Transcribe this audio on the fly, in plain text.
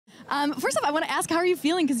First off, I want to ask, how are you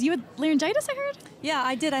feeling? Because you had laryngitis, I heard? Yeah,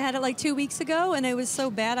 I did. I had it like 2 weeks ago, and it was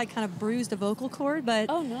so bad I kind of bruised a vocal cord, but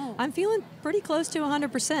oh, no. I'm feeling pretty close to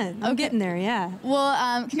 100%. I'm getting there, yeah.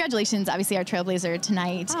 Well, congratulations, obviously, our trailblazer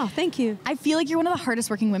tonight. Oh, thank you. I feel like you're one of the hardest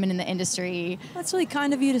working women in the industry. That's really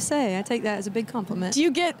kind of you to say. I take that as a big compliment. Do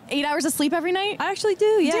you get 8 hours of sleep every night? I actually do,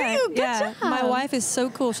 yeah. Do you? Good yeah. job. My wife is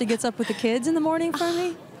so cool. She gets up with the kids in the morning for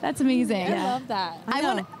me. That's amazing. I love that.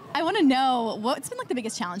 I want to know, what's been like the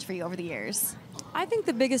biggest challenge for you over the years? I think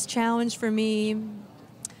the biggest challenge for me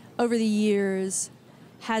over the years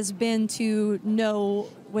has been to know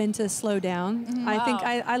when to slow down. Mm-hmm. I think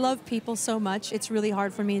I love people so much. It's really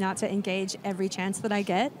hard for me not to engage every chance that I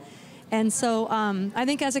get. And so I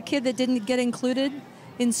think as a kid that didn't get included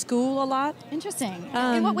in school a lot. Interesting.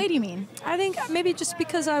 In what way do you mean? I think maybe just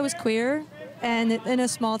because I was queer and in a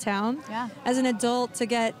small town. Yeah. As an adult, to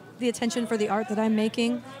get the attention for the art that I'm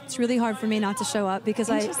making, it's really hard for me not to show up because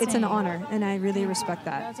it's an honor, and I really respect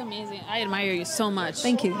that. That's amazing. I admire you so much.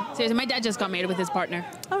 Thank you. Seriously, my dad just got married with his partner.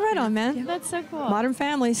 Oh, right on, man. Yeah, that's so cool. Modern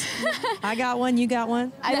families. I got one, you got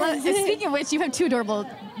one. I love, speaking of which, you have 2 adorable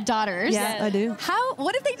daughters. Yeah, I do.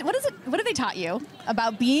 What have they taught you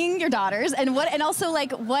about being your daughters, and also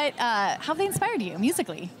like how have they inspired you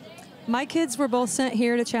musically? My kids were both sent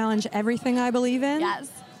here to challenge everything I believe in.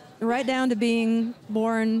 Yes. Right down to being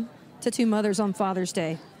born to 2 mothers on Father's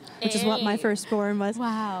Day, which is what my firstborn was.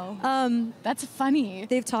 Wow. That's funny.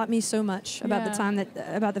 They've taught me so much about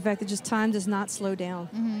about the fact that just time does not slow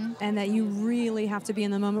down, and that you really have to be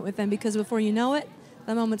in the moment with them, because before you know it,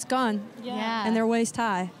 the moment's gone. Yeah. And their waist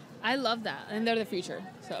high. I love that, and they're the future.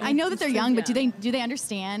 So I know that they're young, but do they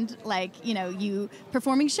understand, like, you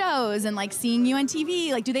performing shows and like seeing you on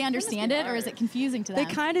TV? Like, do they understand it, or is it confusing to them?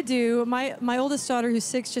 They kind of do. My oldest daughter, who's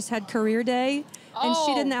 6, just had career day, and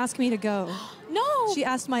she didn't ask me to go. No. She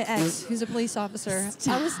asked my ex, who's a police officer.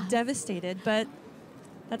 Stop. I was devastated, but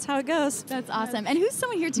that's how it goes. That's awesome. And who's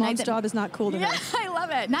someone here tonight? Mom's job is not cool to her. Yeah, I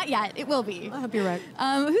love it. Not yet. It will be. I hope you're right.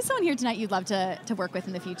 Who's someone here tonight you'd love to work with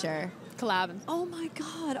in the future? Collab. Oh my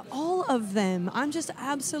God, all of them. I'm just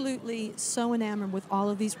absolutely so enamored with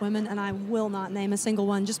all of these women, and I will not name a single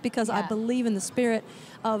one just because I believe in the spirit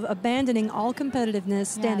of abandoning all competitiveness,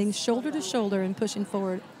 standing shoulder to shoulder and pushing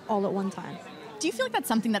forward all at one time. Do you feel like that's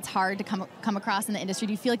something that's hard to come across in the industry?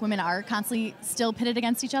 Do you feel like women are constantly still pitted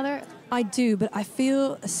against each other? I do, but I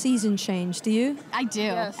feel a season change. Do you? I do.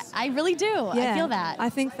 Yes. I really do. Yeah, I feel that. I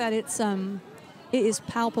think that it is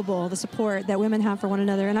palpable, the support that women have for one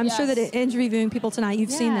another. And I'm sure that interviewing people tonight,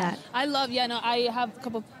 you've seen that. I love, I have a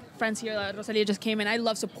couple friends here. Rosalia just came in. I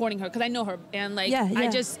love supporting her because I know her. And like, I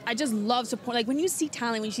just love support. Like when you see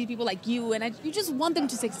talent, when you see people like you, and you just want them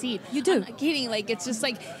to succeed. You do. I'm not kidding. Like, it's just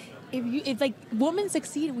like, if like women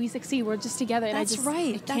succeed, we succeed. We're just together. And That's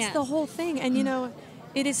right. That's the whole thing. And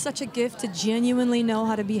it is such a gift to genuinely know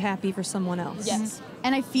how to be happy for someone else. Yes.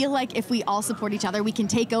 And I feel like if we all support each other, we can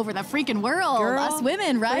take over the freaking world. Girl, us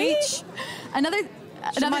women, right? preach.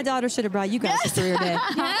 My daughter should have brought you guys to career day.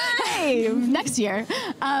 Hey, next year.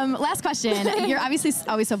 Last question. You're obviously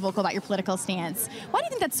always so vocal about your political stance. Why do you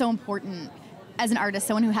think that's so important as an artist,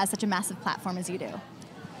 someone who has such a massive platform as you do?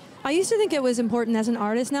 I used to think it was important as an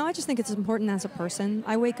artist. Now I just think it's important as a person.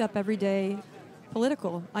 I wake up every day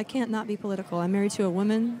political. I can't not be political. I'm married to a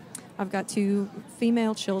woman. I've got 2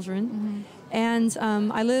 female children. And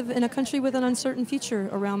I live in a country with an uncertain future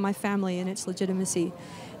around my family and its legitimacy.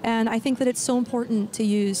 And I think that it's so important to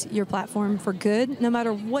use your platform for good. No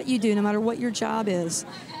matter what you do, no matter what your job is,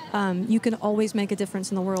 you can always make a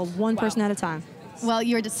difference in the world, one person at a time. Well,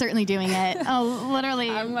 you're just certainly doing it. Oh,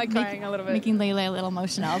 literally. I'm like crying a little bit. Making Layla a little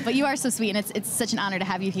emotional. But you are so sweet, and it's such an honor to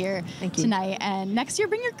have you here tonight. And next year,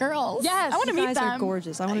 bring your girls. Yes. I want to meet them. You guys are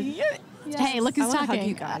gorgeous. I want to. Hey, look who's talking. Hug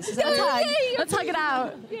you guys. Let's hug it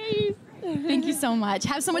out. Thank you so much.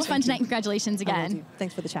 Have so much fun tonight. Congratulations again.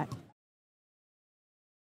 Thanks for the chat.